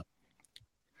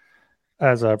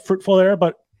fruitful there.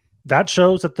 But that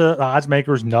shows that the odds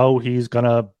makers know he's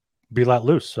gonna be let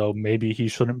loose. So maybe he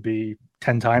shouldn't be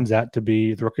 10 times that to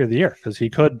be the Rookie of the Year, because he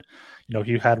could.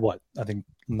 He had I think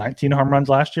 19 home runs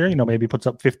last year. Maybe puts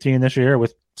up 15 this year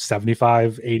with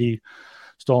 75, 80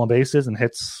 stolen bases and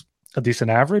hits a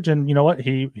decent average. And you know what?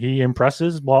 He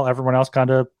impresses while everyone else kind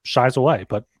of shies away.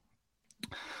 But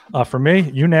for me,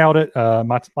 you nailed it.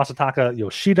 Masataka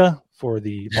Yoshida for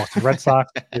the Boston Red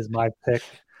Sox is my pick.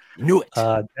 Knew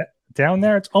it. Down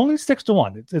there, it's only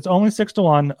 6-1. It's only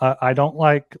 6-1. I don't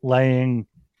like laying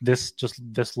this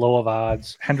low of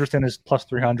odds. Henderson is plus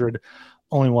 300.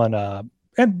 Only one.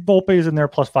 And Volpe is in there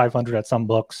plus 500 at some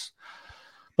books.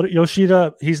 But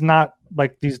Yoshida, he's not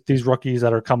like these rookies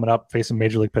that are coming up facing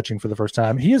major league pitching for the first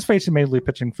time. He is facing major league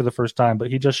pitching for the first time,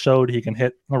 but he just showed he can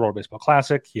hit the World Baseball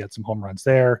Classic. He had some home runs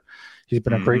there. He's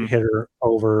been a great hitter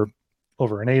over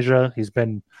in Asia. He's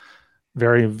been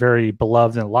very, very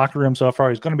beloved in the locker room so far.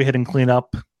 He's going to be hitting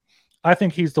cleanup. I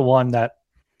think he's the one that,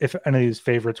 if any of these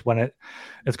favorites win it,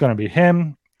 it's going to be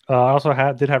him. I also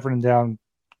did have written down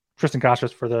Tristan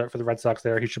Casas for the Red Sox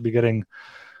there. He should be getting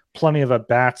plenty of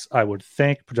at-bats, I would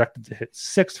think, projected to hit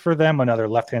 6 for them, another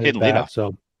left-handed bat.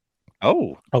 So,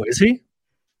 oh, is he?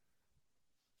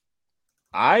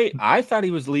 I thought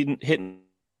he was hitting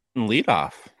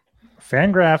leadoff.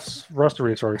 Fangraphs roster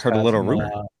resource heard a little rumor.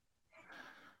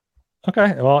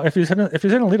 Okay, well, if he's hitting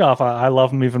leadoff, I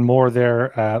love him even more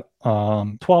there at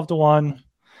 12-1.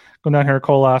 Going down here,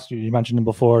 Colas, you mentioned him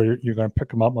before. You're going to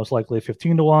pick him up most likely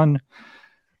 15-1.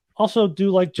 Also, do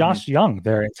like Josh Young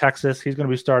there in Texas. He's going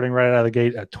to be starting right out of the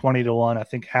gate at 20-1. I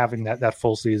think having that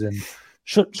full season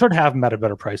should have him at a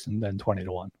better price than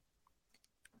 20-1.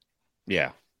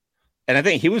 Yeah, and I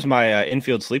think he was my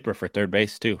infield sleeper for third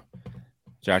base too.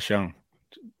 Josh Young,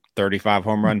 35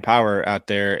 home run power out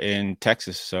there in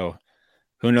Texas. So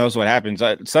who knows what happens?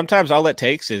 Sometimes all it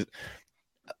takes is,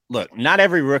 look, not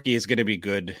every rookie is going to be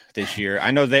good this year.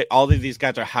 I know that all of these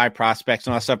guys are high prospects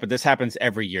and all that stuff, but this happens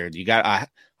every year. You got a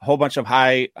whole bunch of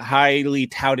highly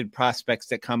touted prospects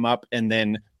that come up, and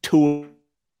then 2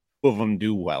 of them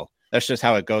do well. That's just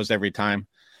how it goes every time.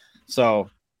 So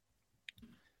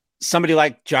somebody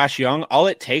like Josh Young, all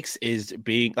it takes is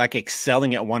being like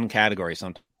excelling at one category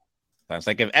sometimes.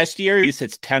 Like if Estieri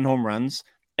hits 10 home runs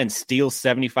and steals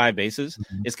 75 bases,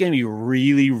 it's going to be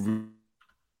really,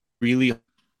 really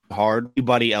hard.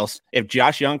 Anybody else, if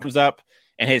Josh Young comes up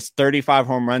and hits 35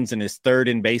 home runs and is third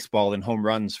in baseball in home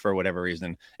runs for whatever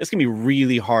reason, it's going to be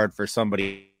really hard for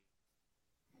somebody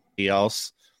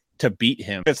else to beat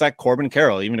him. It's like Corbin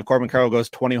Carroll. Even if Corbin Carroll goes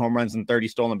 20 home runs and 30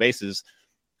 stolen bases,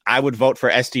 I would vote for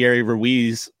Estieri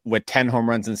Ruiz with 10 home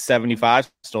runs and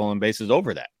 75 stolen bases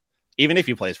over that, even if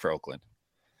he plays for Oakland.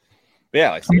 But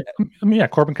yeah,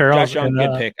 Corbin Carroll. Josh Young,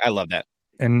 good pick. I love that.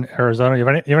 In Arizona, you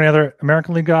have any other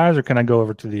American League guys, or can I go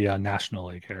over to the National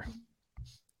League here?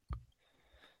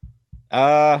 We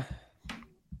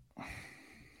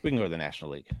can go to the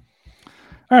National League.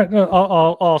 All right,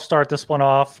 I'll start this one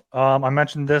off. I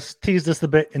mentioned teased this a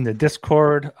bit in the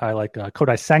Discord. I like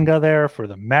Kodai Senga there for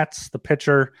the Mets, the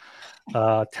pitcher,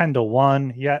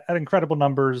 10-1. He had incredible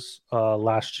numbers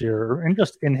last year, and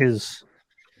just in his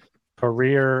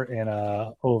career and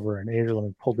over in Asia. Let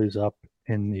me pull these up.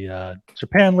 In the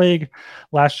Japan League,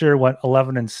 last year went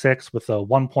 11-6 with a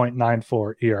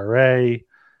 1.94 ERA,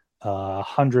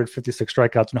 156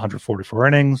 strikeouts and 144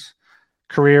 innings.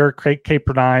 Career K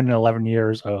per 9 in 11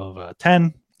 years of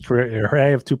 10. Career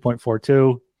ERA of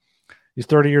 2.42. He's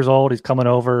 30 years old. He's coming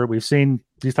over. We've seen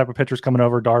these type of pitchers coming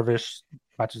over. Darvish,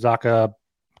 Matsuzaka,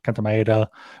 Kenta Maeda.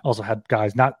 Also had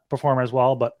guys not perform as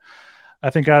well, but I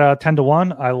think at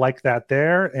 10-1, I like that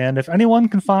there. And if anyone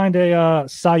can find a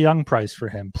Cy Young price for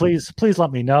him, please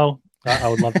let me know. I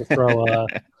would love to throw a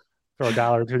 $1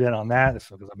 or $2 in on that, because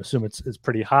I'm assuming it's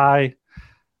pretty high.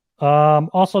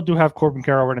 Also do have Corbin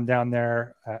Carroll written down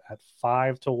there at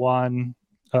 5-1.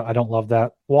 I don't love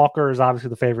that. Walker is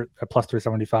obviously the favorite at plus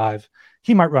 375.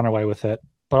 He might run away with it.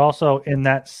 But also in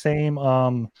that same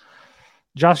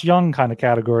Josh Young kind of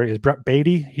category is Brett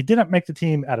Beatty. He didn't make the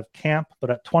team out of camp, but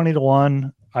at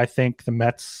 20-1, I think the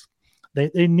Mets,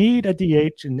 they need a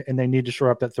DH and they need to shore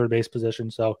up that third base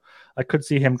position. So I could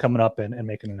see him coming up and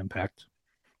making an impact.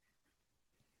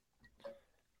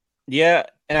 Yeah,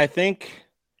 and I think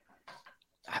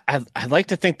I'd like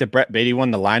to think the Brett Beatty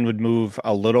one, the line would move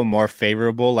a little more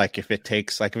favorable. Like if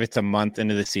it's a month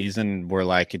into the season, we're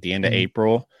like at the end of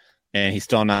April, and he's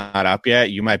still not up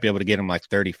yet, you might be able to get him like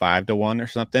 35-1 or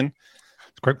something.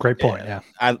 Great point. Yeah.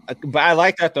 But I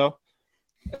like that though.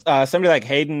 Somebody like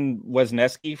Hayden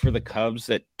Wesneski for the Cubs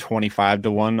at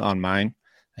 25-1 on mine.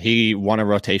 He won a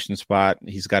rotation spot.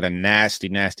 He's got a nasty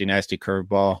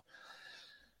curveball.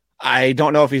 I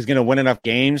don't know if he's going to win enough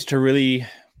games to really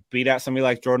beat out somebody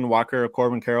like Jordan Walker or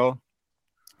Corbin Carroll.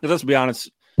 But let's be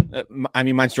honest. I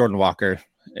mean, mine's Jordan Walker.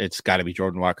 It's got to be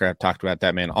Jordan Walker. I've talked about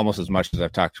that man almost as much as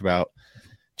I've talked about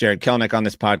Jared Kelenic on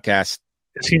this podcast.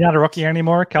 Is he not a rookie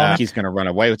anymore, Kelenic? He's going to run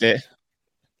away with it.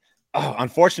 Oh,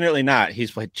 unfortunately not.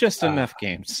 He's played just enough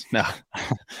games. No.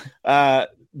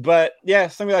 But, yeah,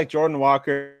 somebody like Jordan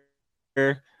Walker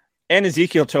and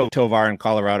Ezekiel Tovar in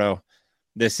Colorado.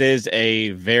 This is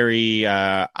a very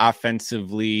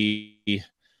offensive leaning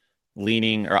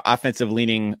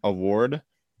award.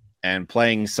 And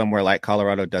playing somewhere like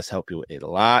Colorado does help you a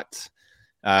lot.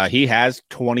 He has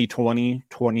 2020,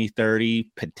 2030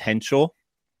 potential.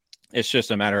 It's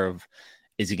just a matter of,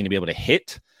 is he going to be able to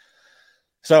hit?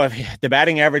 So if the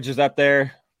batting average is up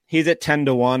there, he's at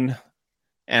 10-1,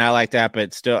 and I like that.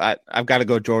 But still, I've got to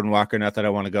go Jordan Walker. Not that I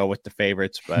want to go with the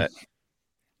favorites, but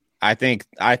I think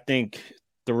I've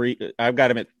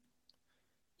got him at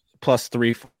plus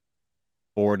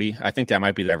 340. I think that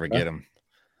might be the ever get him.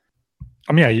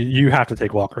 I mean, yeah, you have to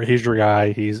take Walker. He's your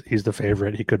guy. He's the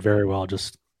favorite. He could very well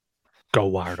just go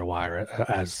wire to wire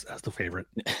as the favorite.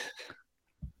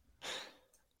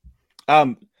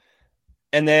 And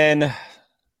then,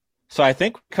 so I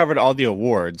think we covered all the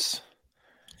awards.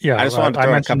 Yeah, I just wanted to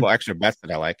throw in a couple extra bets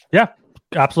that I like. Yeah,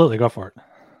 absolutely, go for it.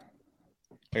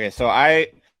 Okay, so I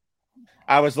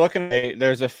was looking.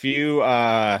 There's a few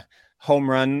home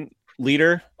run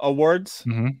leader awards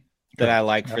that I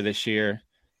like for this year.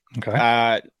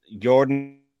 Okay,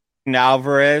 Jordan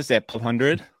Alvarez at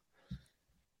 100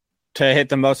 to hit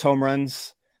the most home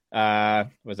runs.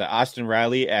 Was it Austin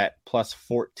Riley at plus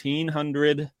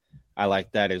 1,400? I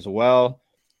like that as well.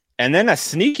 And then a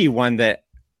sneaky one that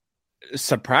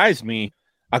surprised me: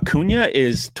 Acuna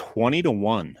is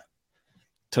 20-1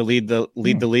 to lead the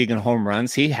league in home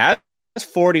runs. He has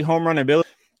 40 home run ability,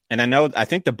 and I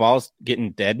think the ball's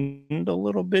getting deadened a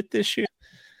little bit this year.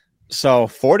 So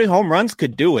 40 home runs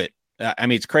could do it. I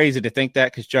mean, it's crazy to think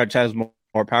that because Judge has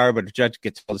more power, but if Judge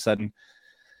gets all of a sudden,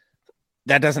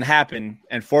 that doesn't happen,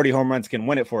 and 40 home runs can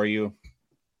win it for you.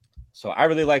 So I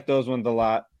really like those ones a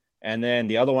lot. And then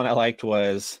the other one I liked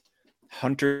was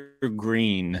Hunter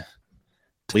Green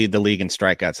to lead the league in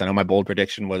strikeouts. I know my bold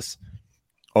prediction was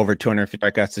over 250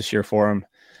 strikeouts this year for him.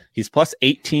 He's plus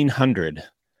 1,800.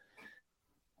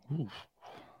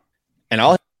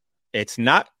 And it's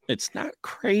not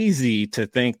crazy to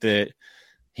think that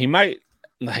he might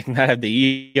not have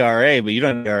the ERA, but you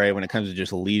don't have the ERA when it comes to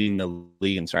just leading the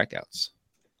league in strikeouts.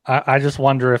 I just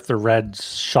wonder if the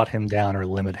Reds shut him down or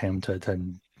limit him to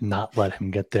not let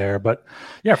him get there. But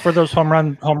yeah, for those home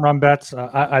run bets,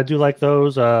 I do like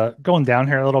those. Going down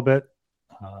here a little bit.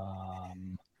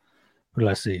 What do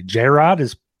I see? J-Rod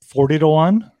is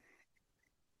 40-1.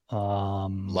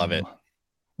 Love it.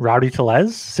 Rowdy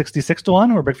Tellez,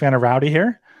 66-1. We're a big fan of Rowdy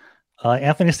here.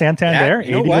 Anthony Santander,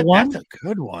 80-1. That's a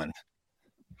good one.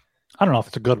 I don't know if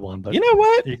it's a good one, but you know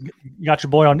what? You got your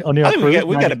boy on O'Neill Cruz.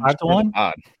 We got a 1.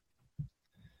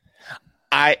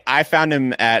 I found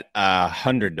him at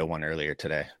 100-1 earlier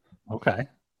today. Okay.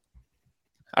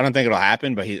 I don't think it'll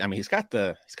happen, but he's got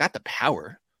the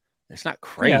power. It's not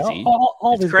crazy. Yeah,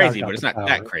 all it's crazy, but it's not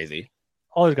that crazy.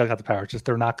 All these guys got the power. It's just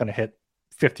they're not going to hit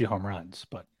 50 home runs.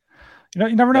 But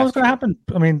you never know what's going to happen.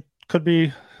 I mean, could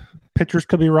be pitchers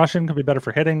could be rushing, could be better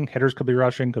for hitting. Hitters could be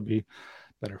rushing, could be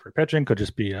better for pitching. Could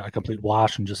just be a complete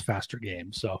wash and just faster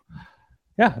games. So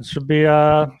yeah, it should be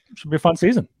a fun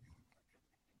season.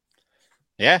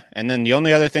 Yeah, and then the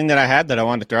only other thing that I had that I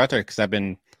wanted to throw out there, because I've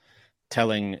been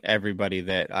telling everybody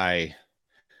that I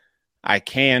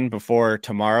can before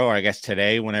tomorrow, or I guess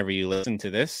today, whenever you listen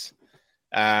to this,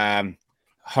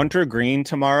 Hunter Green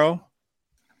tomorrow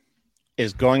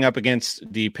is going up against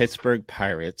the Pittsburgh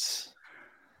Pirates.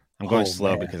 I'm going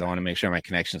slow because I want to make sure my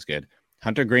connection's good.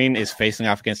 Hunter Green is facing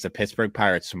off against the Pittsburgh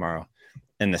Pirates tomorrow.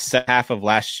 In the second half of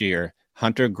last year,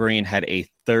 Hunter Green had a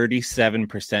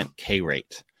 37% K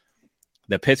rate.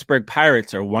 The Pittsburgh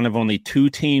Pirates are one of only 2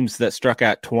 teams that struck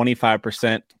out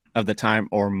 25% of the time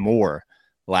or more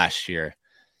last year.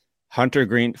 Hunter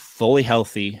Green, fully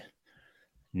healthy,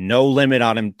 no limit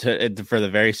on him for the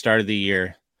very start of the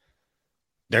year.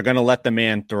 They're going to let the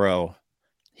man throw.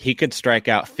 He could strike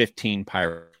out 15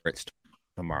 Pirates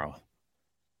tomorrow.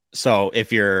 So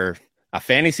if you're a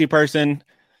fantasy person,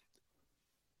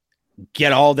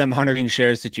 get all them Hunter Green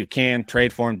shares that you can,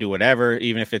 trade for him, do whatever,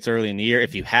 even if it's early in the year.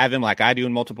 If you have him like I do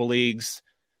in multiple leagues,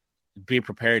 be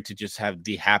prepared to just have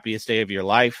the happiest day of your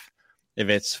life. If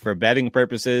it's for betting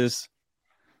purposes,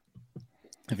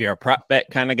 if you're a prop bet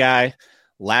kind of guy,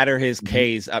 ladder his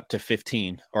Ks up to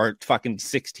 15 or fucking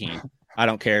 16. I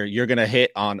don't care. You're going to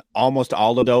hit on almost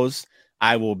all of those.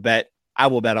 I will bet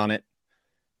on it.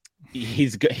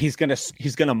 He's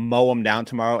gonna mow him down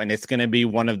tomorrow, and it's gonna be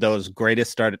one of those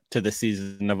greatest start to the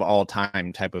season of all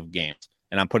time type of games.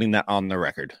 And I'm putting that on the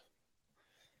record.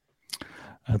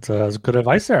 That's good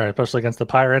advice there, especially against the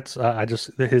Pirates.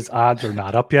 His odds are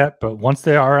not up yet, but once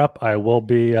they are up, I will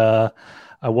be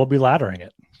laddering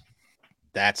it.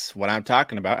 That's what I'm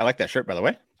talking about. I like that shirt, by the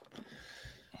way.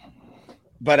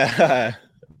 But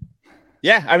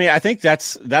yeah, I mean, I think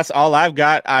that's all I've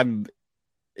got. I'm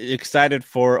excited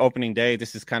for opening day.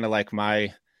 This is kind of like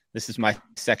my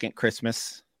second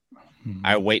Christmas.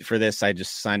 I wait for this. I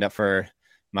just signed up for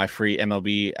my free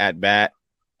MLB at bat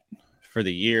for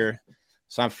the year.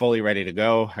 So I'm fully ready to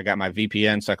go. I got my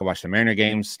VPN so I can watch the Mariner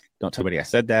games. Don't tell anybody I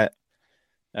said that.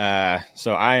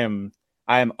 So I am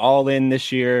all in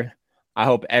this year. I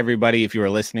hope everybody, if you are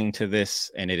listening to this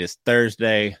and it is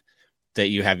Thursday, that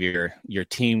you have your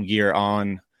team gear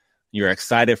on. You're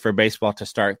excited for baseball to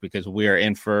start because we're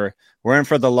in for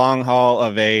the long haul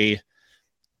of a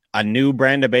new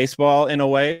brand of baseball in a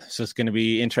way. So it's going to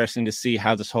be interesting to see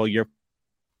how this whole year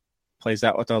plays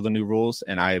out with all the new rules,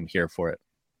 and I am here for it.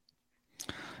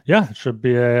 Yeah, it should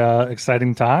be a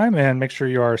exciting time, and make sure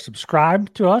you are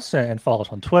subscribed to us and follow us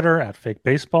on Twitter at Fake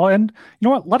Baseball. And you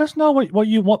know what? Let us know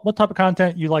what type of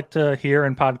content you like to hear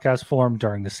in podcast form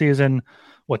during the season.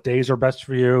 What days are best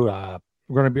for you?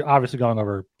 We're going to be obviously going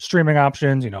over streaming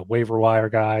options, waiver wire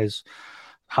guys,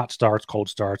 hot starts, cold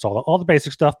starts, all the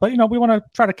basic stuff. But we want to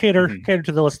try to cater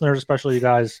to the listeners, especially you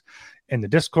guys in the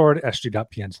Discord,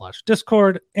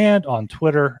 sg.pn/Discord, and on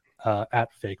Twitter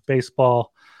at Fake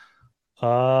Baseball.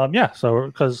 So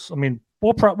because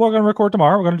we're going to record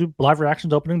tomorrow. We're going to do live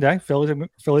reactions opening day. Philly's going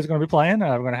to be playing.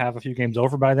 We're going to have a few games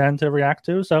over by then to react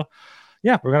to. So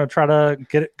yeah, we're going to try to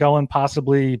get it going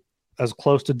possibly as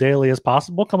close to daily as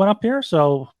possible coming up here.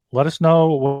 So let us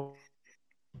know.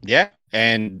 Yeah,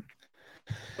 and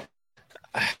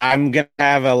I'm going to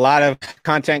have a lot of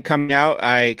content coming out.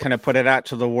 I kind of put it out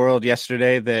to the world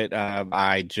yesterday that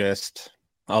I just,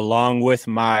 along with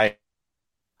my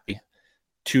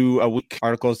 2-a-week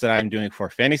articles that I'm doing for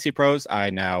Fantasy Pros, I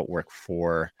now work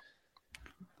for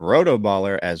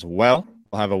Rotoballer as well.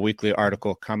 I'll have a weekly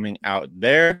article coming out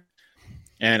there.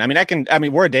 And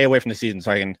we're a day away from the season,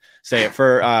 so I can say it.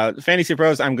 For Fantasy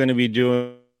Pros, I'm going to be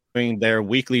doing their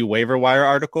weekly waiver wire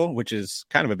article, which is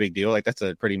kind of a big deal. Like, that's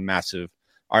a pretty massive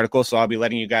article. So I'll be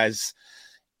letting you guys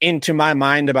into my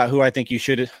mind about who I think you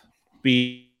should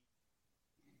be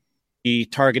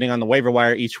targeting on the waiver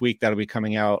wire each week. That'll be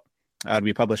coming out. It'll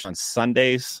be published on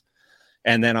Sundays.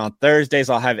 And then on Thursdays,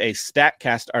 I'll have a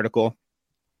StatCast article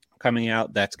coming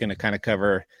out that's going to kind of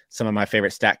cover some of my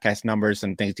favorite StatCast numbers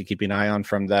and things to keep an eye on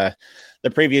from the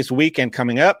previous weekend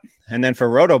coming up. And then for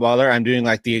Rotoballer, I'm doing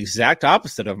like the exact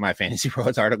opposite of my Fantasy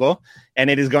Pros article. And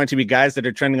it is going to be guys that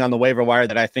are trending on the waiver wire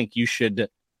that I think you should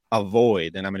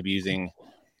avoid. And I'm going to be using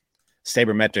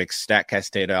sabermetrics, StatCast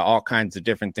data, all kinds of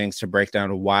different things to break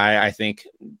down why I think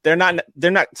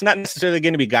it's not necessarily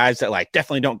going to be guys that like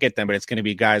definitely don't get them, but it's going to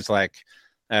be guys like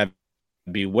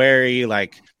be wary.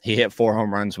 Like, he hit 4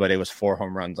 home runs, but it was 4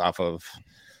 home runs off of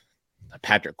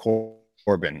Patrick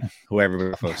Corbin,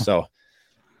 whoever. So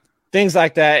things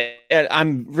like that.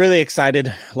 I'm really excited.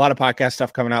 A lot of podcast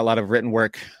stuff coming out, a lot of written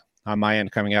work on my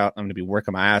end coming out. I'm going to be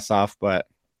working my ass off, but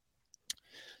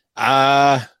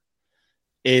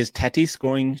is Tatis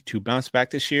going to bounce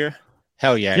back this year?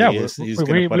 Hell yeah, he is. He's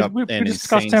going to put up an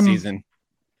insane season.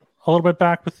 A little bit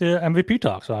back with the MVP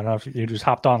talk. So I don't know if you just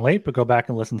hopped on late, but go back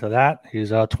and listen to that. He's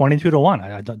 22-1.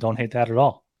 I don't hate that at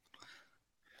all.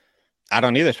 I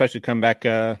don't either, especially come back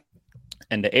into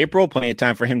April. Plenty of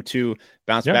time for him to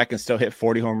bounce back and still hit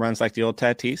 40 home runs like the old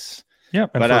Tatis. Yeah,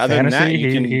 but for other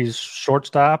fantasy, than that, he's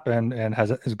shortstop and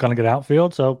is going to get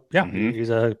outfield. So yeah, he's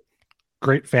a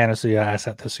great fantasy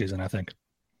asset this season, I think.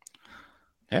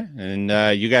 Yeah,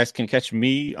 and you guys can catch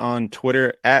me on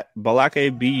Twitter at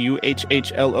Buhlockay, BUHHLOCKAYE.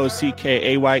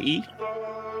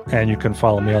 And you can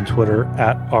follow me on Twitter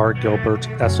at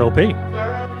RGilbertSOP.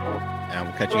 And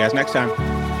we'll catch you guys next time.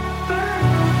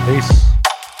 Peace.